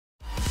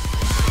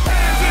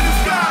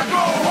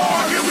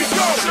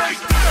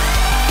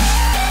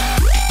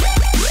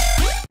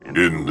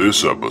In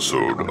this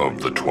episode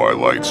of The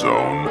Twilight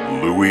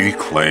Zone, Louis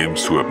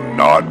claims to have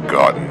not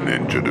gotten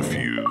ninja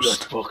defused.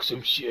 Let's fuck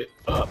some shit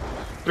up.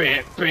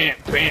 Bam, bam,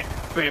 bam,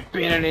 bam, bam,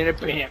 bam,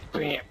 bam, bam,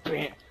 bam,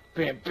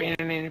 bam,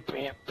 bam,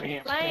 bam,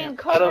 bam. Playing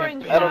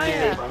covering I don't think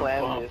they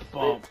planned this.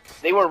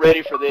 They weren't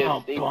ready for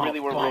this. They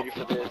really weren't ready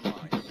for this.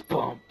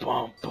 Bum,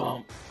 bum,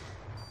 bum.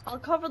 I'll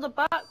cover the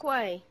back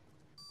way.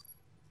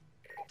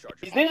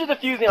 He's ninja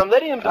defusing. I'm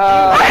letting him defuse.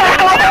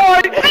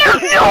 I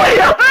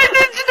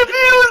ninja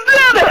defused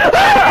it!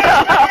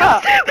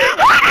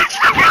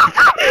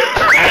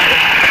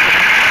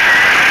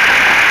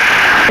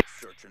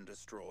 Search and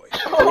destroy.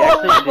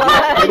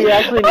 Did he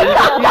actually ninja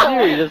defuse you,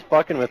 or are you just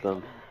fucking with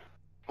him?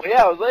 Well,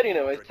 yeah, I was letting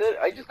him.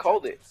 I just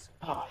called it.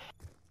 Oh.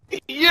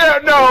 Yeah,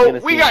 no,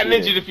 we got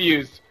ninja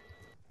defused.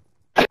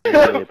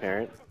 Really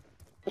apparent.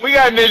 We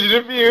got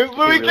ninja defused.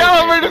 Louis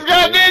Calibre just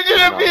got ninja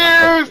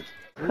defused.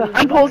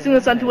 I'm posting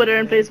this on Twitter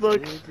and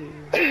Facebook.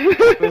 I'm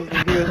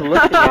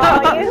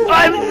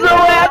so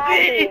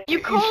happy!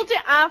 You called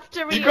it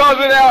after You called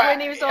it out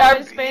when he was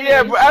already spinning.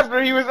 yeah, but after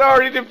he was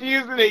already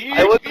defusing it.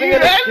 I wasn't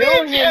gonna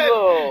kill him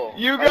though.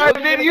 You guys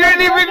didn't. You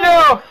didn't even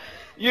know.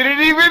 You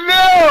didn't even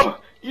know.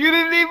 You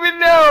didn't even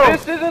know.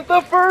 This isn't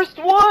the first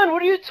one.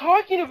 What are you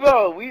talking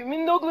about? Me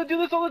and Nogla do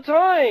this all the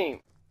time.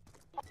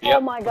 Yep.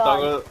 Oh my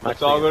god.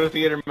 Let's all go to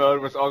theater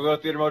mode. Let's all go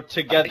to theater mode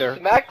together. I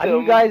smacked How do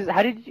him. you guys?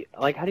 How do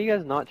you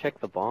guys not check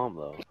the bomb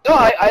though? No,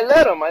 I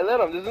let him.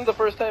 This isn't the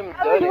first time I've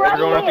done it. We're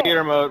going to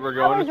theater mode. We're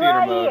going to theater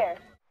right mode. here.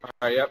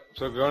 Alright, yep.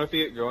 So go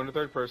into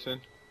third person.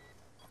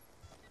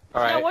 No,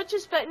 Alright. watch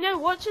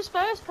his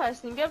first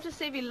person. You'll be able to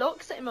see if he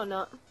looks at him or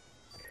not.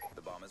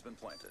 The bomb has been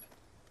planted.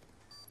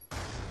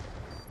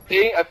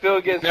 See, I feel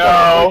against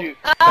No.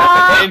 That's a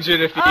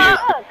ninja defuse.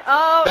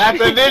 Oh. That's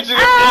a ninja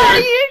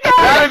defuse.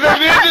 That is a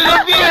ninja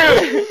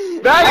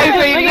defuse. That is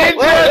a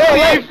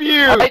ninja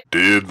defuse.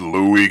 Did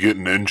Louis get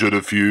ninja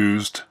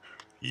diffused?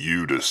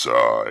 You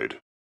decide.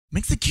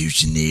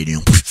 Execution needed.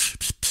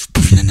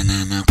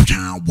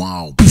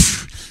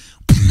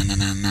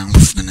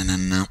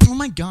 Oh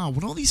my god,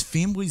 what are all these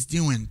fanboys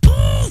doing?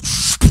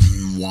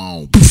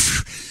 Wow.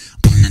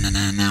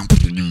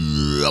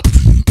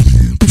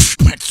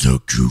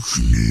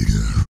 Execution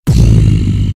needed.